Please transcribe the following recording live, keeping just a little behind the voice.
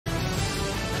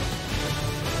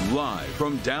Live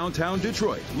from downtown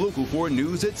Detroit, Local 4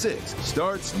 News at 6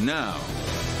 starts now.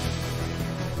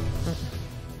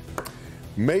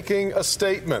 Making a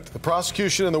statement. The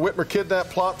prosecution in the Whitmer kidnap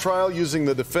plot trial using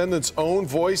the defendant's own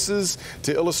voices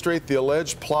to illustrate the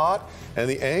alleged plot and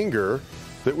the anger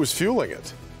that was fueling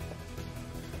it.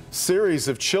 Series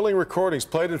of chilling recordings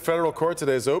played in federal court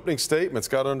today as opening statements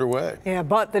got underway. Yeah,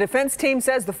 but the defense team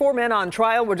says the 4 men on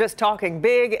trial were just talking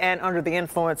big and under the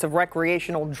influence of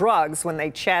recreational drugs when they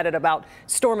chatted about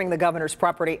storming the governor's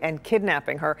property and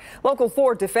kidnapping her. Local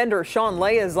 4 defender Sean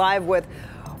Lay is live with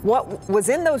what was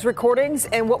in those recordings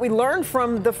and what we learned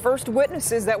from the first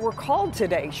witnesses that were called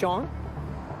today. Sean?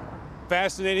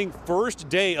 Fascinating first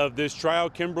day of this trial,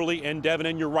 Kimberly and Devin,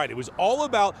 and you're right. It was all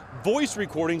about voice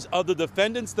recordings of the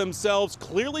defendants themselves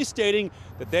clearly stating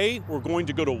that they were going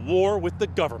to go to war with the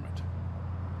government.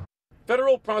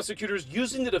 Federal prosecutors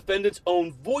using the defendants'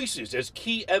 own voices as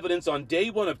key evidence on day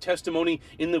one of testimony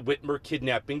in the Whitmer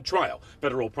kidnapping trial.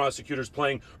 Federal prosecutors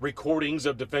playing recordings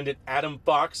of defendant Adam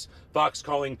Fox, Fox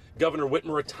calling Governor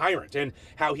Whitmer a tyrant and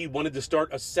how he wanted to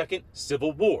start a second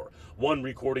civil war. One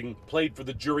recording played for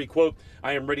the jury, quote,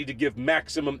 "I am ready to give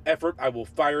maximum effort. I will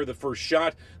fire the first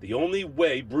shot. The only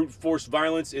way brute force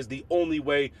violence is the only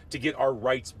way to get our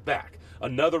rights back."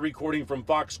 Another recording from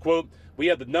Fox, quote, "We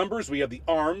have the numbers, we have the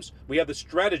arms, we have the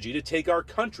strategy to take our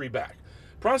country back."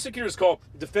 Prosecutors call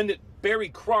defendant Barry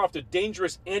Croft a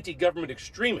dangerous anti-government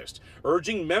extremist,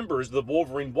 urging members of the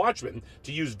Wolverine Watchmen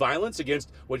to use violence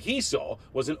against what he saw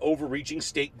was an overreaching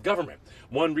state government.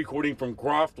 One recording from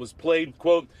Croft was played,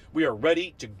 quote, "We are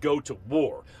ready to go to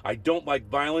war. I don't like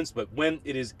violence, but when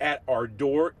it is at our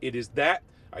door, it is that.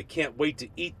 I can't wait to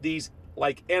eat these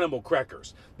like animal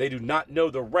crackers. They do not know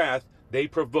the wrath they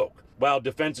provoke." While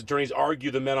defense attorneys argue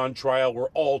the men on trial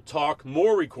were all talk,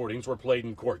 more recordings were played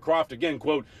in court. Croft again,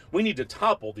 quote, "We need to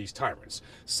topple these tyrants."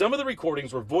 Some of the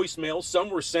recordings were voicemails, some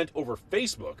were sent over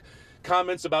Facebook.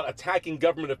 Comments about attacking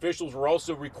government officials were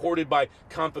also recorded by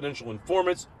confidential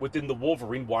informants within the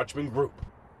Wolverine Watchmen group.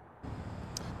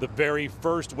 The very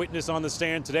first witness on the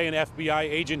stand today, an FBI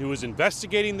agent who is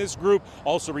investigating this group,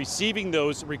 also receiving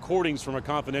those recordings from a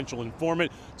confidential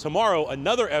informant. Tomorrow,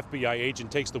 another FBI agent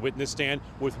takes the witness stand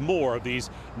with more of these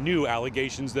new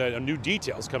allegations, new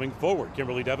details coming forward.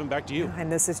 Kimberly, Devin, back to you.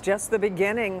 And this is just the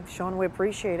beginning. Sean, we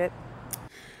appreciate it.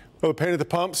 Well, the pain at the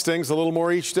pump stings a little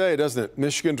more each day, doesn't it?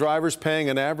 Michigan drivers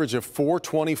paying an average of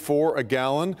 $4.24 a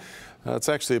gallon. It's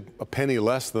actually a penny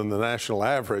less than the national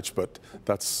average, but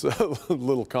that's a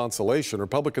little consolation.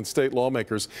 Republican state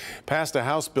lawmakers passed a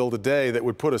House bill today that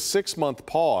would put a 6-month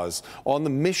pause on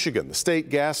the state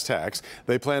gas tax.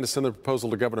 They plan to send the proposal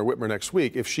to Governor Whitmer next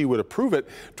week. If she would approve it,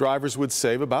 drivers would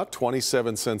save about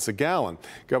 27 cents a gallon.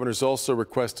 Governors also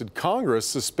requested Congress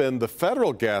suspend the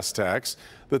federal gas tax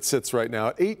that sits right now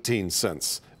at 18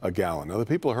 cents a gallon. Now, the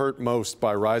people hurt most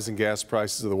by rising gas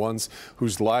prices are the ones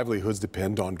whose livelihoods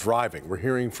depend on driving. We're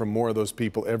hearing from more of those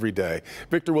people every day.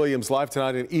 Victor Williams live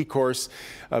tonight in eCourse.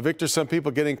 Victor, some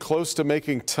people getting close to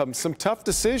making some tough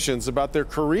decisions about their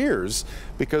careers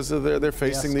because of they're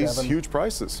facing these huge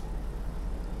prices.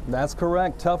 That's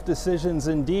correct. Tough decisions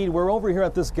indeed. We're over here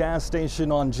at this gas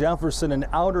station on Jefferson and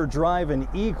Outer Drive in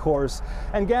eCourse,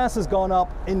 and gas has gone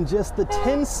up in just the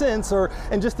 10 cents, or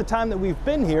in just the time that we've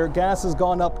been here, gas has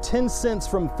gone up 10 cents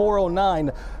from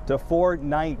 $4.09 to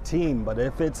 $4.19. But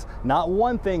if it's not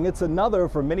one thing, it's another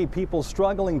for many people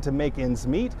struggling to make ends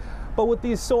meet. But with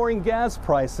these soaring gas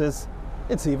prices,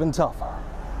 it's even tougher.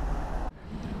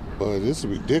 This is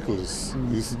ridiculous.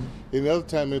 Any other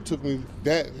time it took me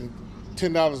that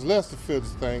 $10 less to fill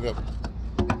this thing up.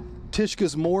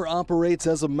 Tishka's Moore operates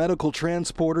as a medical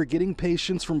transporter, getting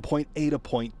patients from point A to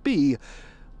point B.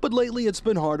 But lately it's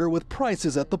been harder with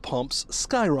prices at the pumps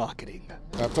skyrocketing.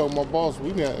 I told my boss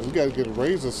we got to get a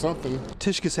raise or something.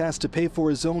 Tishka's has to pay for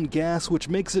his own gas, which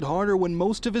makes it harder when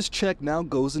most of his check now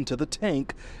goes into the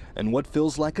tank and what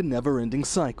feels like a never-ending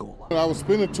cycle. I was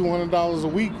spending $200 a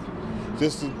week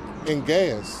just in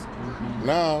gas.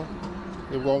 Now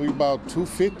it will be about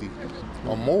 $250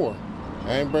 or more.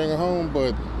 I ain't bringing home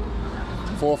but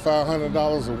 $400 or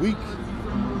 $500 a week.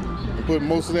 And put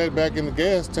most of that back in the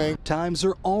gas tank. Times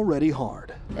are already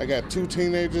hard. I got 2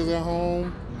 teenagers at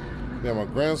home. Then my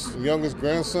youngest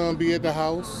grandson be at the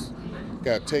house.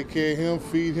 Got to take care of him,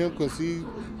 feed him, because he's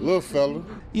a little fella.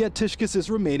 Yet Tishkas is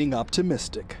remaining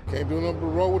optimistic. Can't do nothing but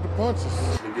roll with the punches.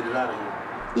 Get it out of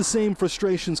here. The same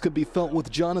frustrations could be felt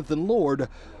with Jonathan Lord,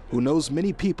 who knows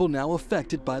many people now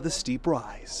affected by the steep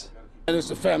rise. And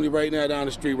it's a family right now down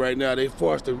the street right now. They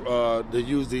forced to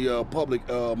use the public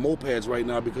mopeds right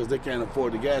now because they can't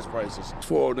afford the gas prices.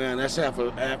 $4.09, that's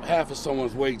half of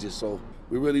someone's wages. So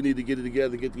We really need to get it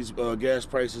together, get these gas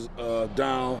prices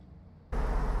down.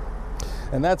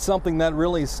 And that's something that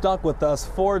really stuck with us.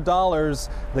 $4,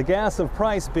 the gas of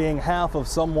price being half of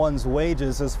someone's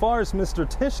wages. As far as Mr.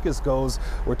 Tishkus goes,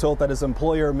 we're told that his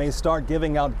employer may start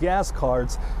giving out gas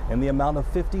cards in the amount of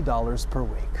 $50 per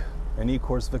week. In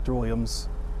Ecorse, Victor Williams,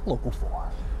 Local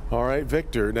 4. All right,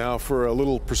 Victor, now for a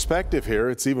little perspective here,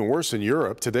 it's even worse in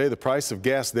Europe. Today, the price of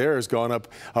gas there has gone up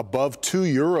above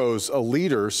 €2 a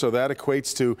liter, so that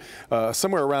equates to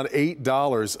somewhere around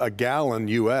 $8 a gallon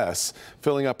U.S.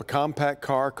 Filling up a compact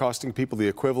car costing people the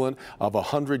equivalent of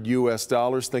 $100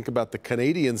 US. Think about the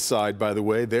Canadian side, by the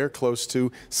way. They're close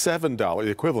to $7, the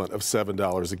equivalent of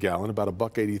 $7 a gallon, about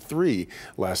 $1.83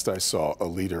 last I saw a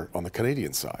liter on the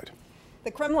Canadian side. The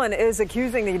Kremlin is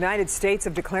accusing the United States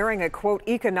of declaring a, quote,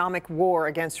 economic war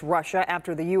against Russia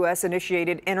after the U.S.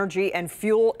 initiated energy and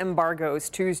fuel embargoes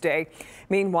Tuesday.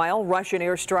 Meanwhile, Russian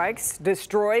airstrikes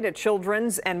destroyed a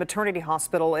children's and maternity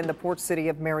hospital in the port city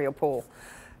of Mariupol.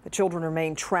 The children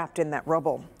remain trapped in that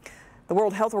rubble. The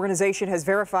World Health Organization has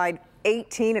verified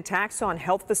 18 attacks on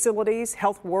health facilities,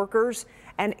 health workers,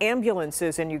 and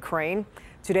ambulances in Ukraine.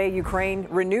 Today, Ukraine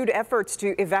renewed efforts to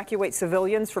evacuate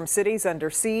civilians from cities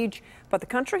under siege, but the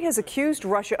country has accused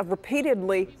Russia of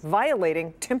repeatedly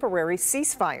violating temporary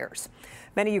ceasefires.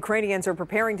 Many Ukrainians are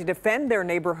preparing to defend their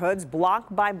neighborhoods block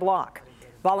by block.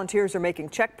 Volunteers are making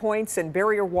checkpoints and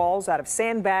barrier walls out of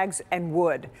sandbags and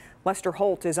wood. Lester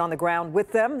Holt is on the ground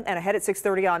with them, and ahead at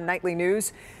 6:30 on Nightly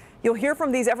News, you'll hear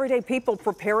from these everyday people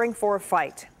preparing for a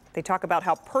fight. They talk about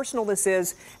how personal this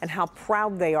is and how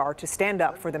proud they are to stand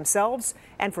up for themselves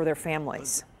and for their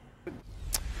families.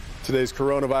 Today's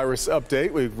coronavirus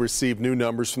update. We've received new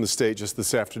numbers from the state just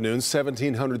this afternoon.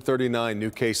 1,739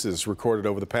 new cases recorded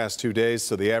over the past 2 days.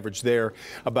 So the average there,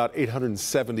 about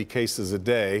 870 cases a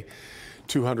day.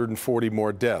 240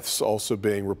 more deaths also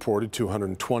being reported,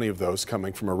 220 of those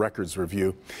coming from a records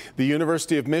review. The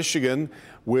University of Michigan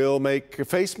will make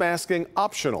face masking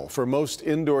optional for most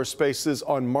indoor spaces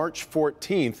on March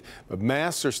 14th. But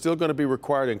masks are still going to be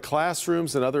required in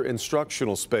classrooms and other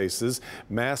instructional spaces.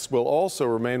 Masks will also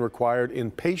remain required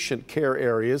in patient care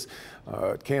areas,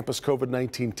 campus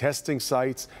COVID-19 testing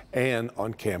sites, and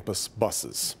on campus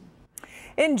buses.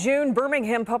 In June,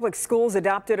 Birmingham Public Schools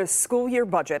adopted a school year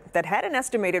budget that had an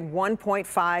estimated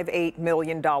 $1.58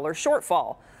 million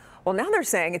shortfall. Well, now they're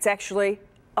saying it's actually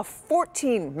a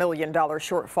 $14 million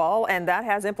shortfall, and that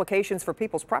has implications for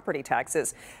people's property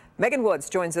taxes. Megan Woods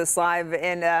joins us live.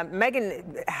 And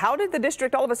Megan, how did the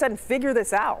district all of a sudden figure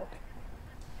this out?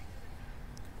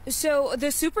 So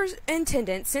the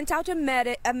superintendent sent out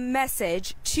a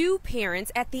message to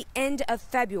parents at the end of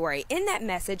February. In that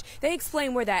message, they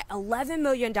explain where that $11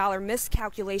 million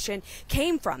miscalculation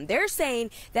came from. They're saying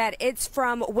that it's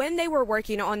from when they were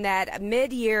working on that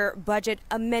mid-year budget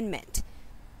amendment.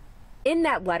 In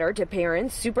that letter to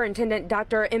parents, Superintendent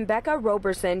Dr. Embecca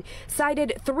Roberson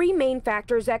cited three main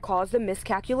factors that caused the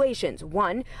miscalculations.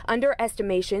 One,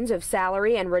 underestimations of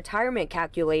salary and retirement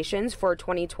calculations for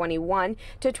 2021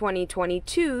 to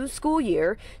 2022 school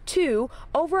year. Two,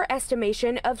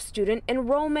 overestimation of student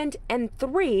enrollment. And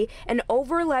three, an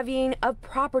over-levying of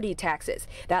property taxes.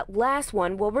 That last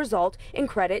one will result in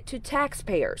credit to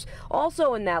taxpayers.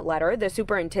 Also in that letter, the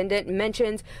superintendent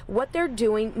mentions what they're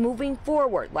doing moving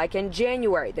forward, like in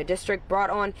January, the district brought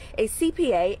on a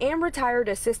CPA and retired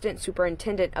assistant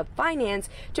superintendent of finance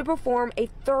to perform a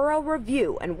thorough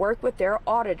review and work with their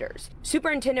auditors.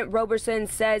 Superintendent Roberson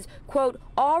says, quote,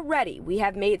 already we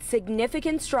have made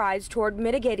significant strides toward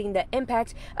mitigating the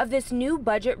impact of this new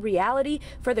budget reality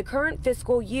for the current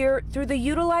fiscal year through the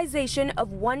utilization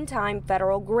of one-time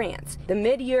federal grants. The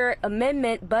mid-year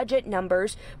amendment budget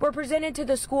numbers were presented to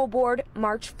the school board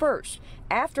March 1st.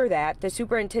 After that, the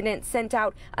superintendent sent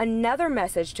out another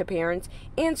message to parents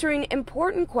answering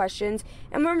important questions,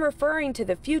 and when referring to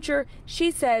the future,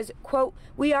 she says, quote,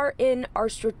 we are in our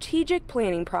strategic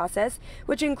planning process,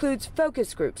 which includes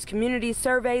focus groups, community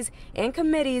surveys, and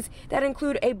committees that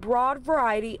include a broad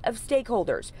variety of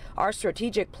stakeholders. Our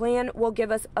strategic plan will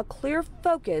give us a clear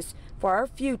focus for our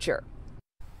future.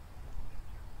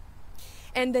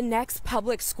 And the next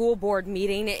public school board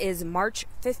meeting is March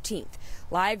 15th.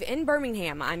 Live in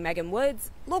Birmingham, I'm Megan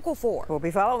Woods, Local 4. We'll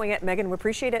be following it. Megan, we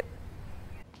appreciate it.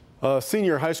 A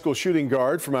senior high school shooting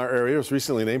guard from our area was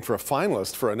recently named for a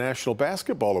finalist for a National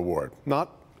Basketball Award.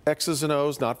 Not X's and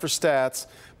O's, not for stats,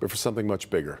 but for something much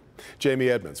bigger. Jamie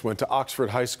Edmonds went to Oxford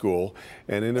High School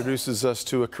and introduces us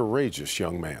to a courageous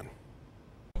young man.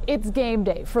 It's game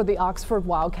day for the Oxford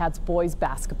Wildcats boys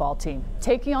basketball team,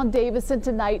 taking on Davison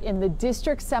tonight in the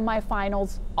district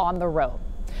semifinals on the road.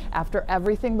 After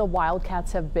everything the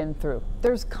Wildcats have been through,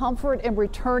 there's comfort in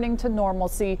returning to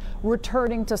normalcy,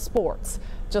 returning to sports,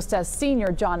 just as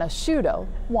senior John Asciutto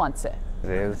wants it. It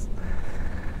is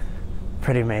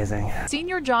pretty amazing.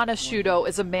 Senior John Asciutto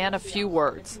is a man of few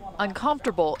words,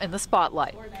 uncomfortable in the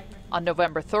spotlight. On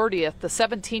November 30th, the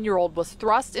 17-year-old was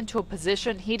thrust into a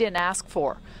position he didn't ask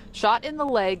for, shot in the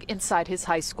leg inside his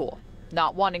high school.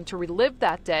 Not wanting to relive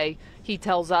that day, he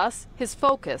tells us his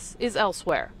focus is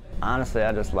elsewhere. Honestly,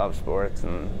 I just love sports,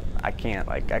 and I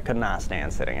could not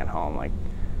stand sitting at home.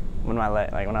 When my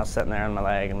leg, when I was sitting there on my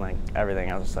leg and everything,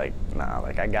 I was just like, nah,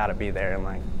 I gotta be there, and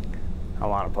I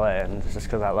want to play, and it's just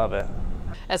because I love it.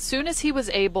 As soon as he was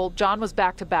able, John was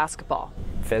back to basketball.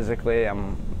 Physically,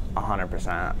 I'm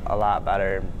 100%, a lot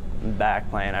better. Back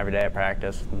playing every day at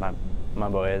practice with my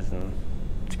boys, and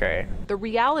it's great. The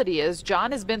reality is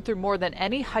John has been through more than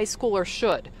any high schooler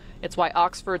should. It's why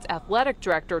Oxford's athletic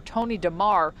director, Tony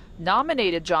DeMar,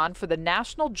 nominated John for the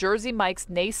National Jersey Mike's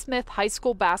Naismith High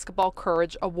School Basketball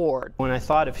Courage Award. When I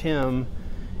thought of him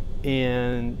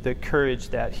and the courage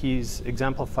that he's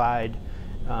exemplified,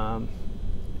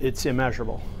 it's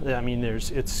immeasurable. I mean,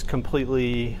 it's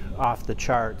completely off the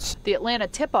charts. The Atlanta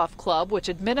Tip-Off Club, which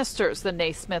administers the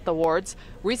Naismith Awards,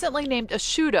 recently named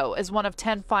Asciutto as one of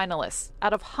 10 finalists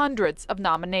out of hundreds of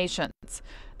nominations.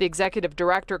 The executive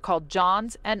director called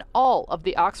John's and all of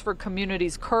the Oxford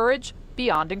community's courage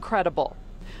beyond incredible.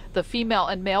 The female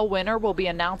and male winner will be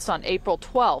announced on April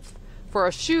 12th. For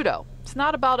Asciutto, it's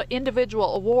not about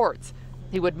individual awards.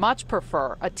 He would much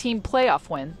prefer a team playoff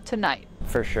win tonight.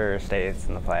 For sure, states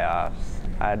in the playoffs.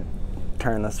 I'd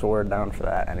turn the sword down for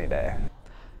that any day.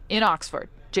 In Oxford,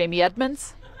 Jamie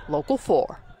Edmonds, Local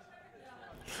 4.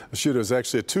 Asciutto is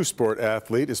actually a two-sport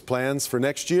athlete. His plans for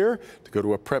next year to go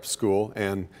to a prep school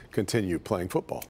and continue playing football.